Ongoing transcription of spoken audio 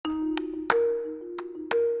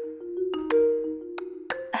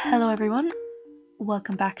Hello everyone,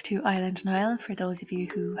 welcome back to Island Nile. For those of you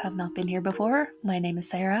who have not been here before, my name is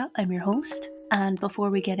Sarah, I'm your host, and before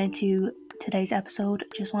we get into today's episode,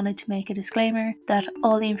 just wanted to make a disclaimer that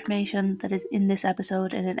all the information that is in this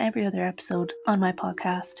episode and in every other episode on my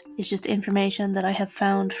podcast is just information that I have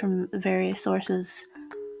found from various sources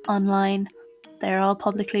online. They are all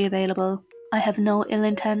publicly available. I have no ill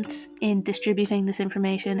intent in distributing this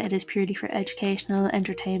information. It is purely for educational,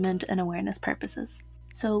 entertainment, and awareness purposes.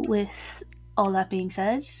 So with all that being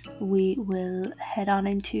said, we will head on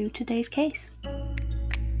into today's case.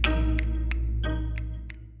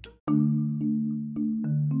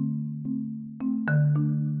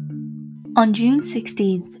 On June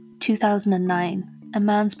 16th, 2009, a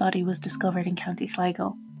man's body was discovered in County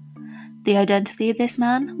Sligo. The identity of this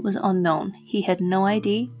man was unknown. He had no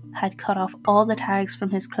ID, had cut off all the tags from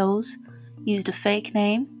his clothes, used a fake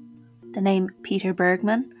name, the name Peter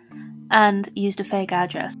Burgmann, and used a fake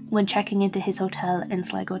address when checking into his hotel in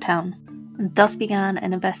Sligo town. And thus began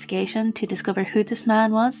an investigation to discover who this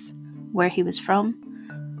man was, where he was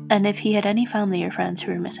from, and if he had any family or friends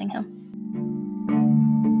who were missing him.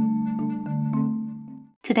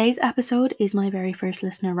 Today's episode is my very first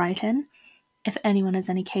listener write-in. If anyone has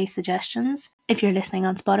any case suggestions, if you're listening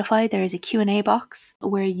on Spotify, there is a Q&A box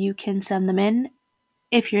where you can send them in.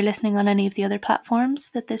 If you're listening on any of the other platforms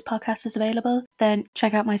that this podcast is available, then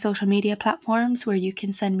check out my social media platforms where you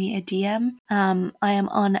can send me a DM. I am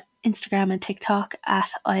on Instagram and TikTok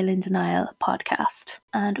at Island Nile Podcast.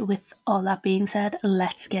 And with all that being said,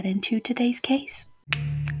 let's get into today's case.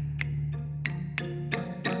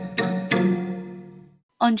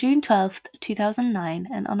 On June 12th, 2009,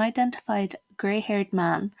 an unidentified grey-haired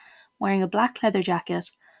man wearing a black leather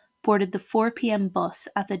jacket boarded the 4 p.m. bus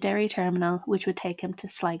at the Derry terminal which would take him to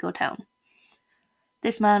Sligo town.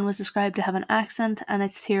 This man was described to have an accent, and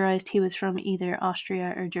it's theorised he was from either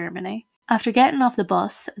Austria or Germany. After getting off the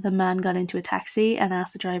bus, the man got into a taxi and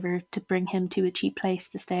asked the driver to bring him to a cheap place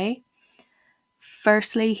to stay.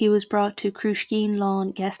 Firstly, he was brought to Crushkeen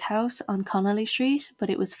Lawn Guest House on Connolly Street,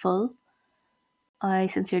 but it was full. I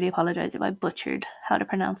sincerely apologise if I butchered how to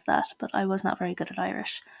pronounce that, but I was not very good at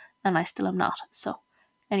Irish, and I still am not, so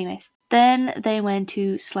anyways. Then they went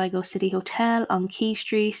to Sligo City Hotel on Quay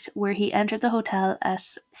Street, where he entered the hotel at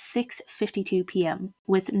 6:52 p.m.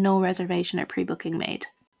 with no reservation or pre-booking made.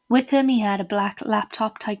 With him he had a black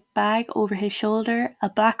laptop-type bag over his shoulder, a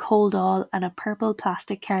black hold-all, and a purple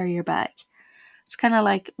plastic carrier bag. It's kind of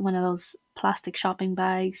like one of those plastic shopping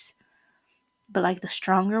bags, but like the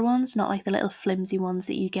stronger ones, not like the little flimsy ones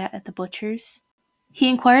that you get at the butcher's. He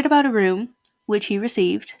inquired about a room, which he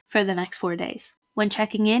received, for the next 4 days. When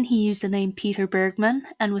checking in, he used the name Peter Burgmann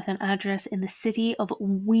and with an address in the city of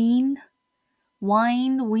Wien,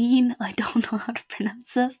 I don't know how to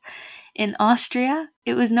pronounce it, in Austria.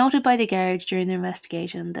 It was noted by the guards during the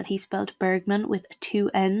investigation that he spelled Burgmann with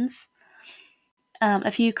 2 N's.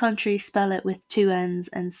 A few countries spell it with 2 N's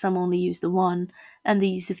and some only use the one, and the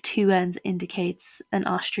use of 2 N's indicates an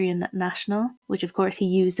Austrian national, which of course he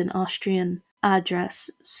used an Austrian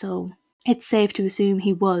address, so it's safe to assume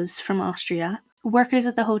he was from Austria. Workers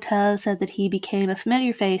at the hotel said that he became a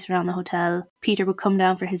familiar face around the hotel. Peter would come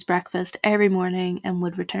down for his breakfast every morning and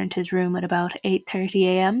would return to his room at about 8:30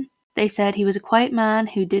 a.m. They said he was a quiet man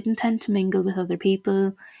who didn't tend to mingle with other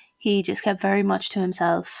people. He just kept very much to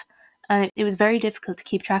himself. And it was very difficult to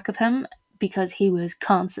keep track of him because he was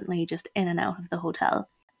constantly just in and out of the hotel.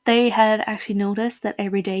 They had actually noticed that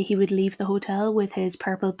every day he would leave the hotel with his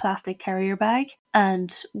purple plastic carrier bag,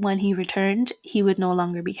 and when he returned, he would no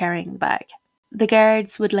longer be carrying the bag. The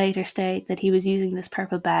guards would later state that he was using this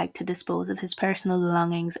purple bag to dispose of his personal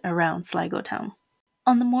belongings around Sligo town.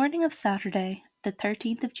 On the morning of Saturday, the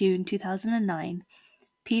 13th of June 2009,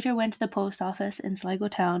 Peter went to the post office in Sligo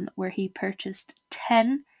town where he purchased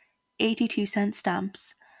 10 82-cent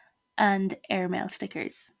stamps and airmail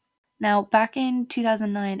stickers. Now, back in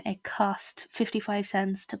 2009, it cost 55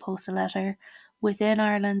 cents to post a letter within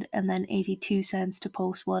Ireland and then 82 cents to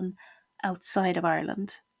post one outside of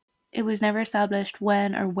Ireland. It was never established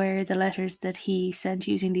when or where the letters that he sent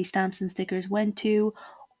using these stamps and stickers went to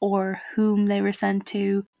or whom they were sent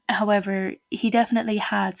to. However, he definitely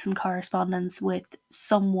had some correspondence with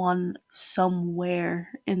someone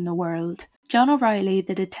somewhere in the world. John O'Reilly,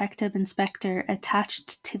 the detective inspector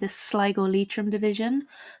attached to the Sligo Leitrim division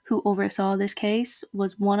who oversaw this case,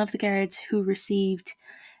 was one of the guards who received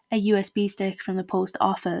a USB stick from the post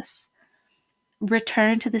office,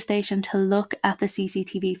 returned to the station to look at the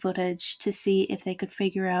CCTV footage to see if they could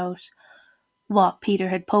figure out what Peter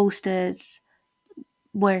had posted,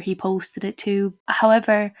 where he posted it to.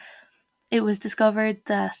 However, It was discovered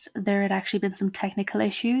that there had actually been some technical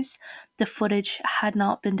issues. The footage had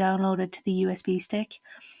not been downloaded to the USB stick,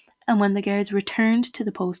 and when the guards returned to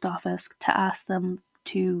the post office to ask them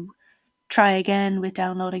to try again with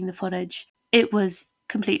downloading the footage, it was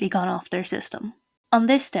completely gone off their system. On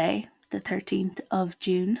this day, the 13th of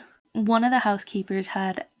June, one of the housekeepers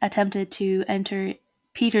had attempted to enter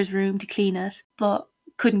Peter's room to clean it, but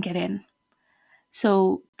couldn't get in.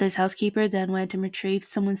 So this housekeeper then went and retrieved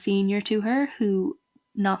someone senior to her who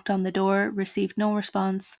knocked on the door, received no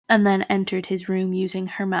response, and then entered his room using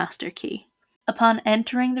her master key. Upon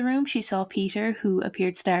entering the room, she saw Peter, who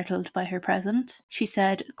appeared startled by her presence. She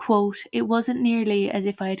said, quote, "It wasn't nearly as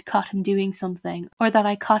if I had caught him doing something, or that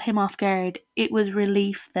I caught him off guard. It was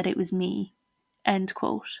relief that it was me." End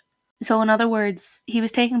quote. So in other words, he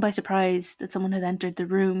was taken by surprise that someone had entered the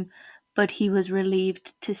room, but he was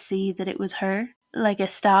relieved to see that it was her, like a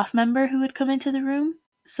staff member who had come into the room.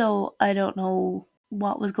 So I don't know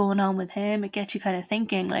what was going on with him. It gets you kind of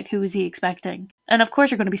thinking, like, who was he expecting? And of course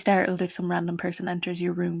you're going to be startled if some random person enters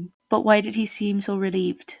your room. But why did he seem so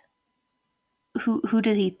relieved? Who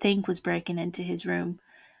did he think was breaking into his room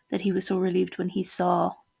that he was so relieved when he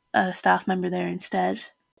saw a staff member there instead?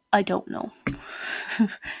 I don't know.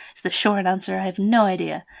 It's the short answer. I have no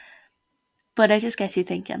idea. But it just gets you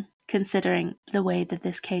thinking, considering the way that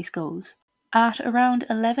this case goes. At around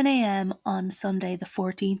 11 a.m. on Sunday, the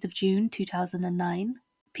 14th of June 2009,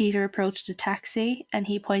 Peter approached a taxi and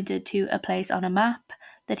he pointed to a place on a map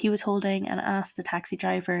that he was holding and asked the taxi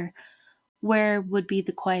driver where would be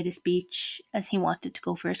the quietest beach as he wanted to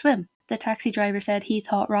go for a swim. The taxi driver said he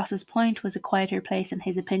thought Ross's Point was a quieter place in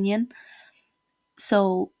his opinion.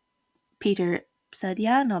 So Peter said,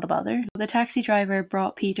 yeah, not a bother. The taxi driver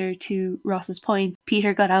brought Peter to Ross's Point.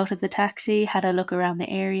 Peter got out of the taxi, had a look around the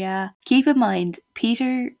area. Keep in mind,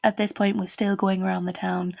 Peter at this point was still going around the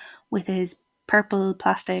town with his purple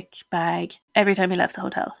plastic bag every time he left the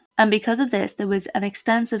hotel. And because of this, there was an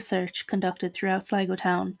extensive search conducted throughout Sligo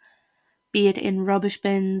town, be it in rubbish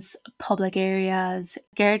bins, public areas,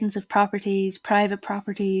 gardens of properties, private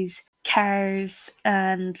properties, cars,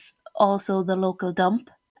 and also the local dump.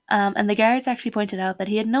 And the guards actually pointed out that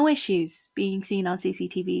he had no issues being seen on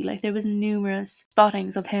CCTV. Like, there was numerous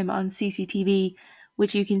spottings of him on CCTV,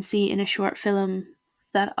 which you can see in a short film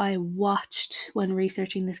that I watched when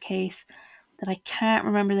researching this case that I can't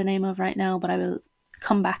remember the name of right now, but I will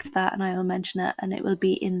come back to that and I will mention it, and it will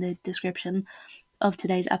be in the description of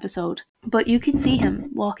today's episode. But you can see him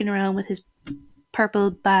walking around with his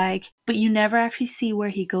purple bag, but you never actually see where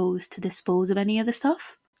he goes to dispose of any of the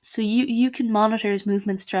stuff. So you can monitor his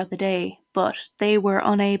movements throughout the day, but they were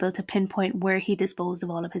unable to pinpoint where he disposed of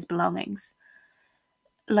all of his belongings.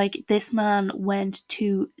 Like, this man went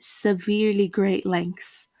to severely great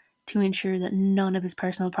lengths to ensure that none of his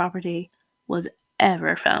personal property was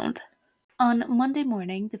ever found. On Monday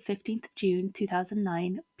morning, the 15th of June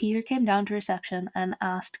 2009, Peter came down to reception and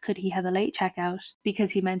asked could he have a late checkout because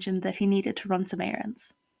he mentioned that he needed to run some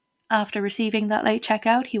errands. After receiving that late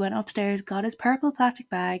checkout, he went upstairs, got his purple plastic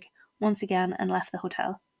bag once again, and left the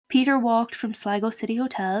hotel. Peter walked from Sligo City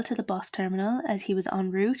Hotel to the bus terminal. As he was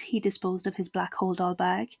en route, he disposed of his black hold all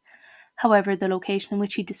bag. However, the location in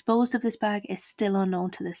which he disposed of this bag is still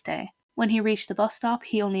unknown to this day. When he reached the bus stop,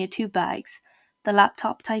 he only had two bags, the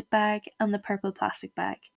laptop type bag and the purple plastic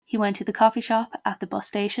bag. He went to the coffee shop at the bus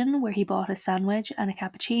station where he bought a sandwich and a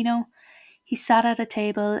cappuccino. He sat at a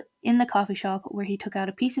table in the coffee shop where he took out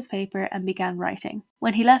a piece of paper and began writing.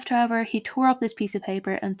 When he left, however, he tore up this piece of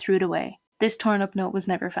paper and threw it away. This torn up note was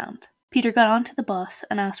never found. Peter got onto the bus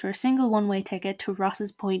and asked for a single one-way ticket to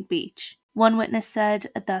Ross's Point Beach. One witness said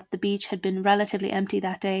that the beach had been relatively empty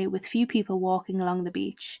that day with few people walking along the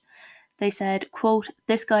beach. They said, quote,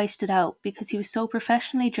 "This guy stood out because he was so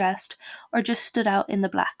professionally dressed or just stood out in the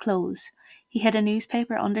black clothes. He had a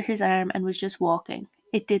newspaper under his arm and was just walking.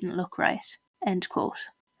 It didn't look right." End quote.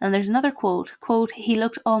 And there's another quote, "He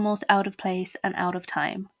looked almost out of place and out of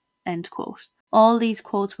time." End quote. All these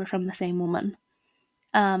quotes were from the same woman.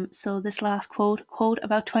 So this last quote,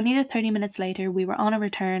 "About 20 to 30 minutes later, we were on a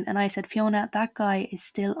return and I said, Fiona, that guy is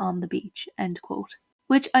still on the beach." End quote.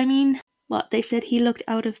 Which, I mean, what, they said he looked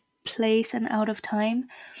out of place and out of time?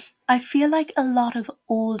 I feel like a lot of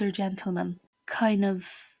older gentlemen kind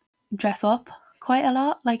of dress up quite a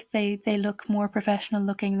lot. Like, they look more professional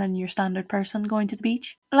looking than your standard person going to the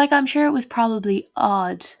beach. Like, I'm sure it was probably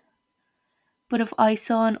odd, but if I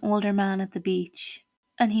saw an older man at the beach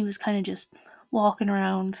and he was kind of just walking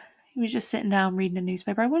around, he was just sitting down reading a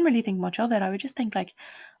newspaper, I wouldn't really think much of it. I would just think like,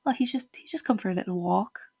 oh, he's just come for a little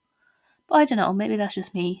walk. But I don't know, maybe that's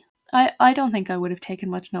just me. I don't think I would have taken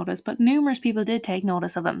much notice, but numerous people did take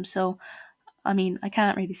notice of him. So, I mean, I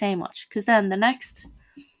can't really say much. Because then the next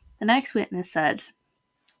witness said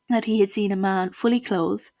that he had seen a man fully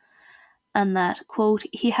clothed and that, quote,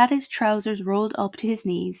 he had his trousers rolled up to his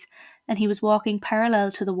knees and he was walking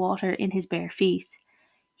parallel to the water in his bare feet.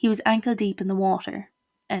 He was ankle deep in the water,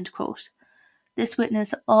 end quote. This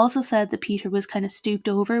witness also said that Peter was kind of stooped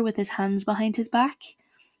over with his hands behind his back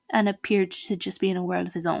and appeared to just be in a world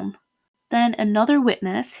of his own. Then another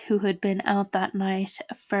witness who had been out that night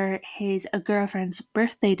for his girlfriend's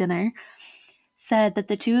birthday dinner said that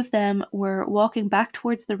the two of them were walking back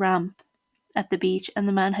towards the ramp at the beach and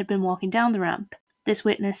the man had been walking down the ramp. This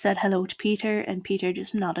witness said hello to Peter and Peter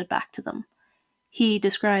just nodded back to them. He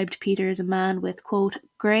described Peter as a man with, quote,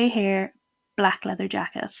 grey hair, black leather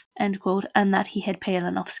jacket, end quote, and that he had pale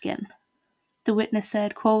enough skin. The witness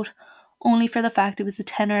said, quote, only for the fact it was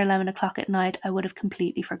 10 or 11 o'clock at night I would have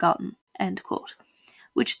completely forgotten, end quote.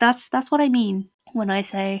 Which that's what I mean when I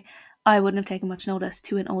say I wouldn't have taken much notice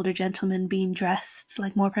to an older gentleman being dressed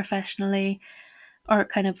like more professionally or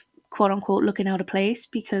kind of quote unquote looking out of place,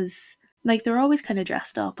 because like they're always kind of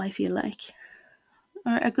dressed up, I feel like.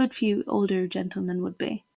 Or a good few older gentlemen would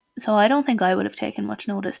be. So I don't think I would have taken much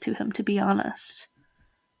notice to him, to be honest,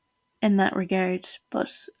 in that regard,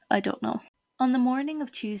 but I don't know. On the morning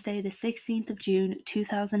of Tuesday, the 16th of June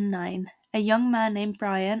 2009, a young man named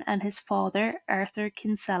Brian and his father, Arthur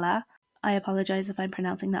Kinsella, I apologise if I'm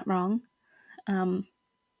pronouncing that wrong. I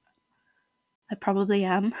probably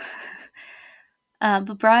am.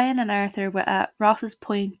 But Brian and Arthur were at Ross's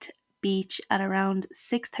Point Beach at around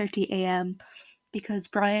 6:30 a.m. because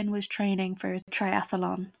Brian was training for a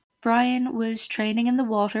triathlon. Brian was training in the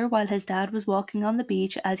water while his dad was walking on the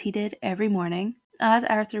beach, as he did every morning. As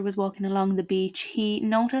Arthur was walking along the beach, he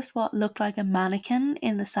noticed what looked like a mannequin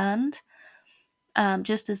in the sand,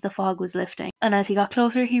 just as the fog was lifting. And as he got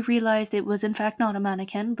closer, he realised it was in fact not a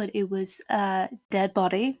mannequin, but it was a dead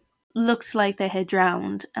body. Looked like they had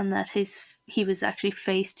drowned, and that he was actually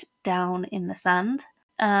faced down in the sand.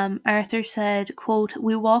 Arthur said, quote,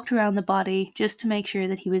 we walked around the body just to make sure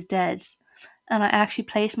that he was dead, and I actually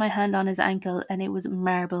placed my hand on his ankle and it was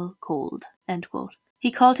marble cold, end quote. He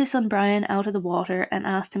called his son Brian out of the water and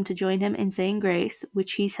asked him to join him in saying grace,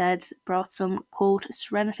 which he said brought some, quote,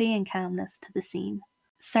 serenity and calmness to the scene.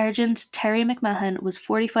 Sergeant Terry McMahon was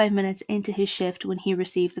 45 minutes into his shift when he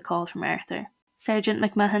received the call from Arthur. Sergeant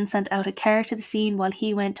McMahon sent out a car to the scene while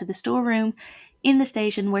he went to the storeroom in the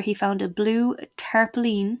station, where he found a blue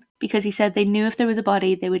tarpaulin because he said they knew if there was a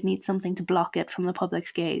body they would need something to block it from the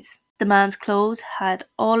public's gaze. The man's clothes had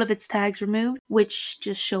all of its tags removed, which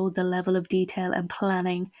just showed the level of detail and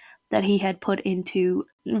planning that he had put into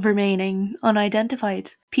remaining unidentified.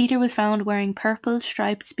 Peter was found wearing purple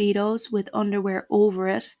striped Speedos with underwear over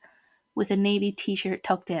it, with a navy t-shirt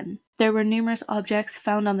tucked in. There were numerous objects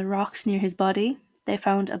found on the rocks near his body. They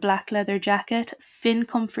found a black leather jacket, Finn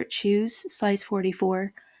Comfort shoes, size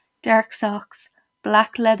 44, dark socks,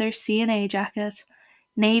 black leather C&A jacket,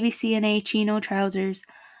 navy C&A chino trousers,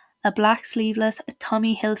 a black sleeveless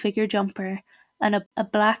Tommy Hilfiger jumper, and a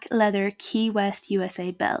black leather Key West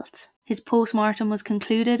USA belt. His post-mortem was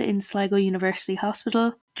concluded in Sligo University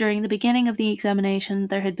Hospital. During the beginning of the examination,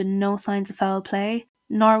 there had been no signs of foul play,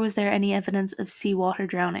 nor was there any evidence of seawater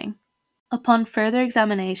drowning. Upon further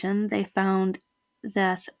examination, they found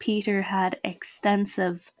that Peter had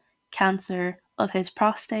extensive cancer of his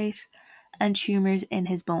prostate and tumours in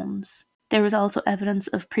his bones. There was also evidence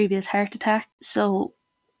of previous heart attack, so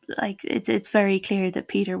it's very clear that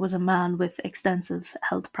Peter was a man with extensive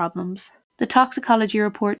health problems. The toxicology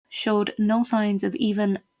report showed no signs of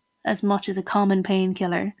even as much as a common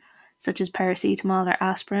painkiller, such as paracetamol or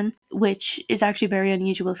aspirin, which is actually very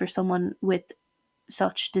unusual for someone with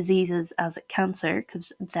such diseases as cancer,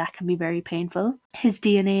 because that can be very painful. His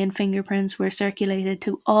DNA and fingerprints were circulated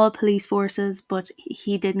to all police forces, but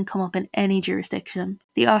he didn't come up in any jurisdiction.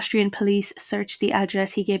 The Austrian police searched the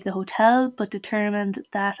address he gave the hotel, but determined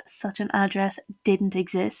that such an address didn't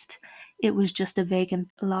exist. It was just a vacant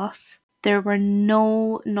lot. There were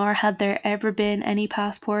no, nor had there ever been, any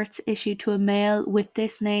passports issued to a male with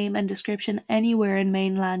this name and description anywhere in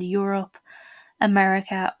mainland Europe,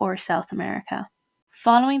 America, or South America.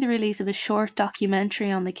 Following the release of a short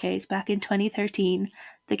documentary on the case back in 2013,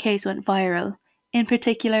 the case went viral, in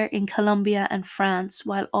particular in Colombia and France,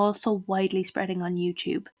 while also widely spreading on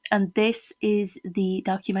YouTube. And this is the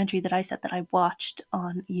documentary that I said that I watched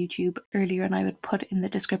on YouTube earlier, and I would put in the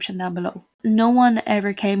description down below. No one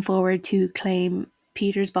ever came forward to claim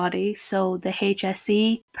Peter's body, so the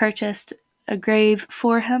HSE purchased a grave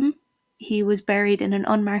for him. He was buried in an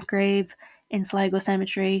unmarked grave in Sligo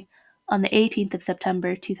Cemetery, on the 18th of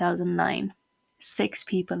September 2009. 6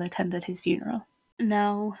 people attended his funeral.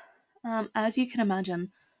 Now, as you can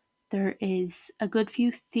imagine, there is a good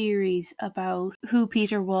few theories about who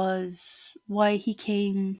Peter was, why he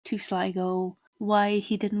came to Sligo, why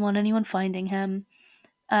he didn't want anyone finding him.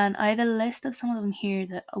 And I have a list of some of them here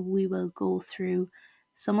that we will go through,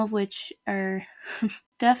 some of which are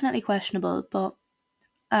definitely questionable, but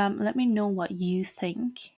let me know what you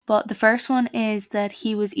think. But the first one is that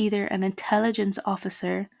he was either an intelligence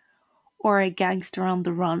officer or a gangster on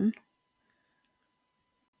the run,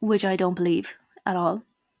 which I don't believe at all.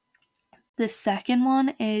 The second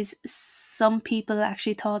one is some people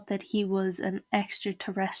actually thought that he was an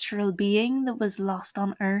extraterrestrial being that was lost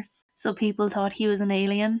on Earth. So people thought he was an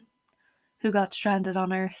alien who got stranded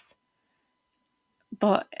on Earth.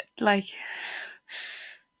 But like,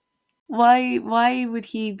 why would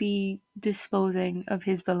he be disposing of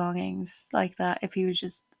his belongings like that if he was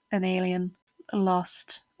just an alien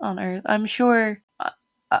lost on Earth? I'm sure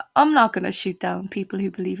I'm not going to shoot down people who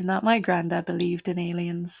believe in that. My granddad believed in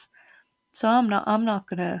aliens. So I'm not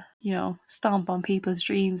going to, stomp on people's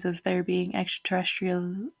dreams of there being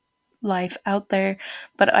extraterrestrial life out there,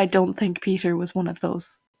 but I don't think Peter was one of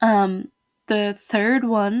those. The third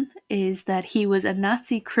one is that he was a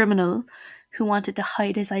Nazi criminal who wanted to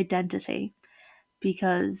hide his identity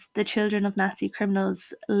because the children of Nazi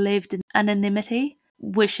criminals lived in anonymity,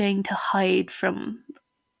 wishing to hide from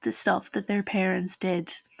the stuff that their parents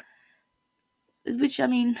did. Which, I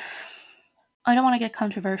mean, I don't want to get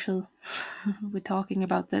controversial with talking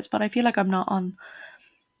about this, but I feel like I don't want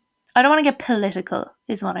to get political,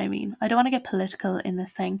 is what I mean. I don't want to get political in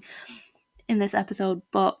this thing, in this episode,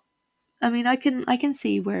 but I mean, I can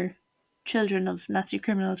see where children of Nazi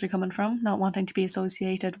criminals are coming from, not wanting to be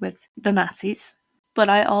associated with the Nazis. But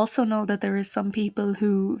I also know that there is some people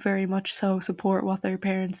who very much so support what their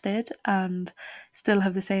parents did and still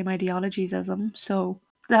have the same ideologies as them. So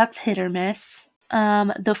that's hit or miss.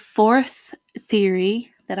 The fourth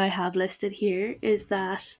theory that I have listed here is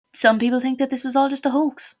that some people think that this was all just a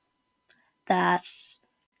hoax. That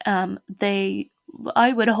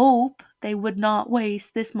I would hope they would not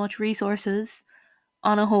waste this much resources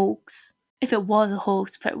on a hoax. If it was a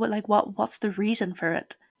hoax, what's the reason for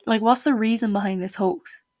it? Like, what's the reason behind this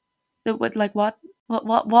hoax? That would what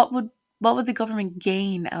would the government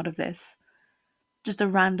gain out of this? Just a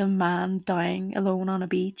random man dying alone on a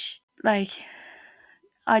beach? Like,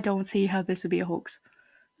 I don't see how this would be a hoax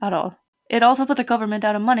at all. It also put the government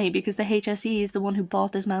out of money because the HSE is the one who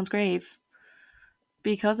bought this man's grave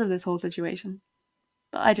because of this whole situation.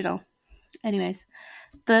 But I don't know. Anyways,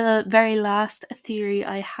 the very last theory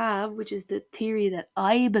I have, which is the theory that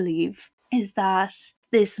I believe, is that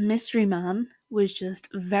this mystery man was just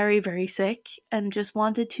very, very sick and just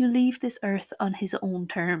wanted to leave this earth on his own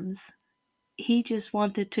terms. He just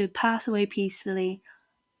wanted to pass away peacefully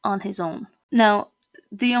on his own. Now,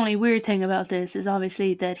 the only weird thing about this is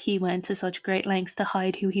obviously that he went to such great lengths to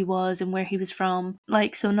hide who he was and where he was from.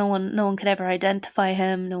 Like, so no one could ever identify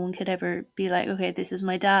him. No one could ever be like, okay, this is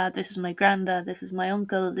my dad, this is my granddad, this is my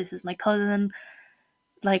uncle, this is my cousin.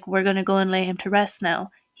 Like, we're gonna go and lay him to rest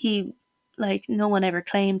now. No one ever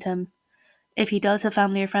claimed him. If he does have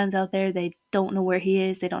family or friends out there, they don't know where he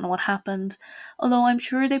is, they don't know what happened. Although I'm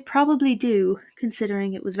sure they probably do,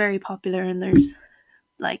 considering it was very popular and there's,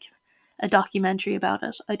 like, a documentary about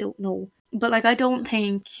it. I don't know. But, like, I don't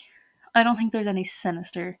think there's any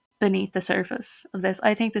sinister beneath the surface of this.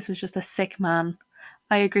 I think this was just a sick man.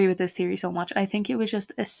 I agree with this theory so much. I think it was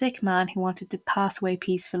just a sick man who wanted to pass away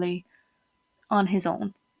peacefully on his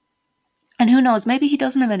own. And who knows, maybe he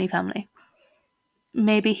doesn't have any family.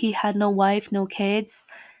 Maybe he had no wife, no kids.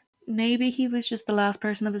 Maybe he was just the last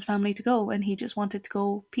person of his family to go and he just wanted to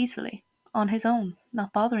go peacefully on his own,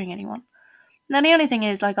 not bothering anyone. Now, the only thing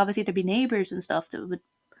is, like, obviously there'd be neighbours and stuff that would...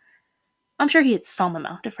 I'm sure he had some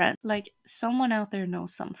amount of friends. Like, someone out there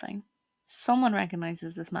knows something. Someone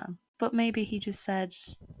recognises this man. But maybe he just said,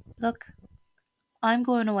 look, I'm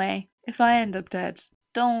going away. If I end up dead,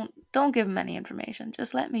 don't give him any information.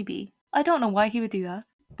 Just let me be. I don't know why he would do that.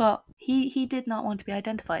 But he did not want to be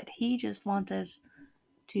identified. He just wanted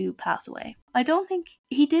to pass away. I don't think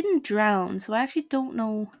he didn't drown, so I actually don't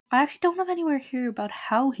know. I actually don't have anywhere here about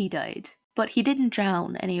how he died. But he didn't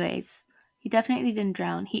drown anyways. He definitely didn't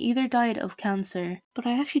drown. He either died of cancer, but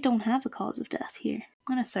I actually don't have a cause of death here.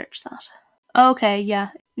 I'm gonna search that. Okay,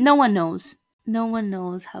 yeah. No one knows. No one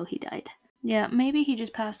knows how he died. Yeah, maybe he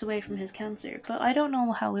just passed away from his cancer, but I don't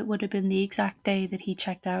know how it would have been the exact day that he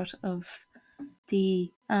checked out of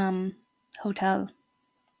the hotel.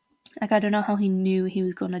 Like, I don't know how he knew he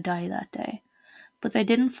was gonna die that day. but they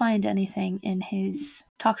didn't find anything in his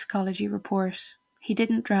toxicology report. He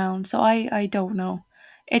didn't drown, so I don't know.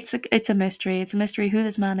 It's a mystery. It's a mystery who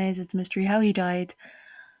this man is. It's a mystery how he died.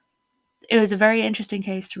 It was a very interesting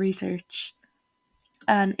case to research,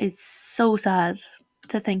 and it's so sad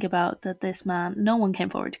to think about that this man, no one came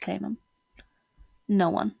forward to claim him. No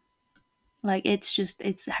one. Like,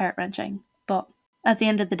 it's heart-wrenching. But at the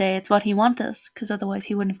end of the day, it's what he wanted, because otherwise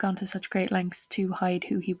he wouldn't have gone to such great lengths to hide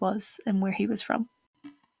who he was and where he was from.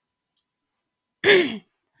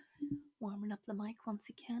 Warming up the mic once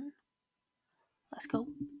again. Let's go.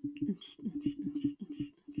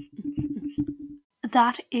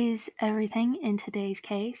 That is everything in today's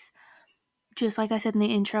case. Just like I said in the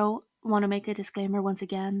intro, I want to make a disclaimer once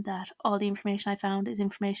again that all the information I found is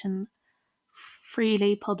information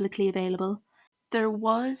freely publicly available. There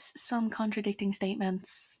was some contradicting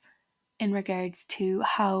statements in regards to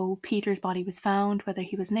how Peter's body was found, whether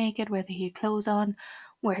he was naked, whether he had clothes on,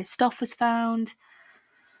 where his stuff was found.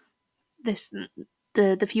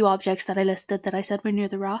 The few objects that I listed that I said were near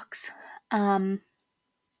the rocks.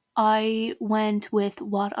 I went with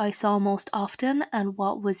what I saw most often and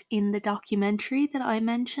what was in the documentary that I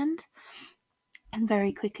mentioned. And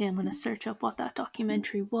very quickly I'm going to search up what that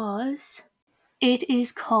documentary was. It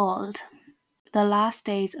is called The Last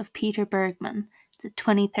Days of Peter Burgmann. It's a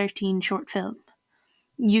 2013 short film.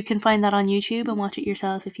 You can find that on YouTube and watch it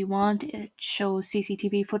yourself if you want. It shows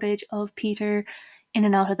CCTV footage of Peter in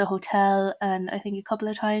and out of the hotel, and I think a couple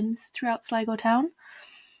of times throughout Sligo town.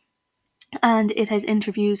 And it has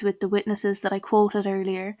interviews with the witnesses that I quoted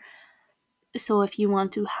earlier. So if you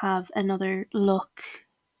want to have another look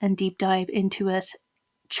and deep dive into it,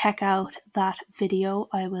 check out that video.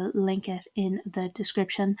 I will link it in the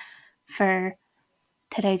description for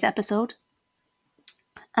today's episode.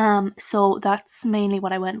 So that's mainly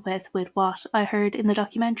what I went with what I heard in the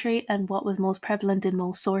documentary and what was most prevalent in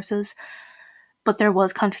most sources. But there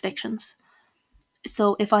was contradictions.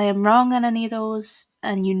 So if I am wrong on any of those,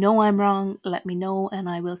 and you know I'm wrong, let me know and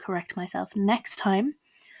I will correct myself next time.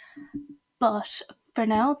 But for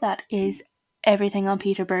now, that is everything on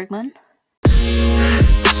Peter Burgmann.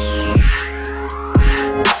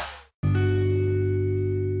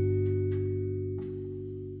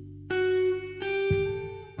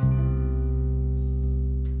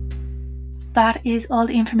 That is all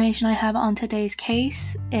the information I have on today's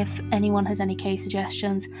case. If anyone has any case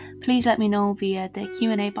suggestions, please let me know via the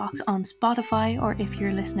Q&A box on Spotify, or if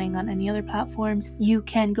you're listening on any other platforms, you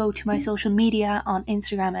can go to my social media on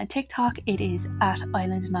Instagram and TikTok. It is at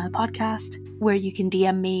Island Nile Podcast, where you can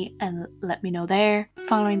DM me and let me know there.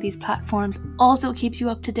 Following these platforms also keeps you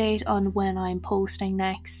up to date on when I'm posting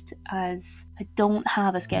next, as I don't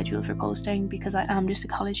have a schedule for posting because I am just a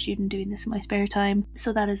college student doing this in my spare time.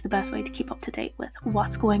 So that is the best way to keep up to date with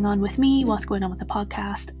what's going on with me, what's going on with the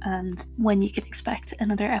podcast, and when you can expect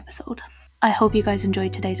another episode. I hope you guys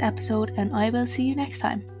enjoyed today's episode, and I will see you next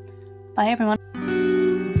time. Bye everyone.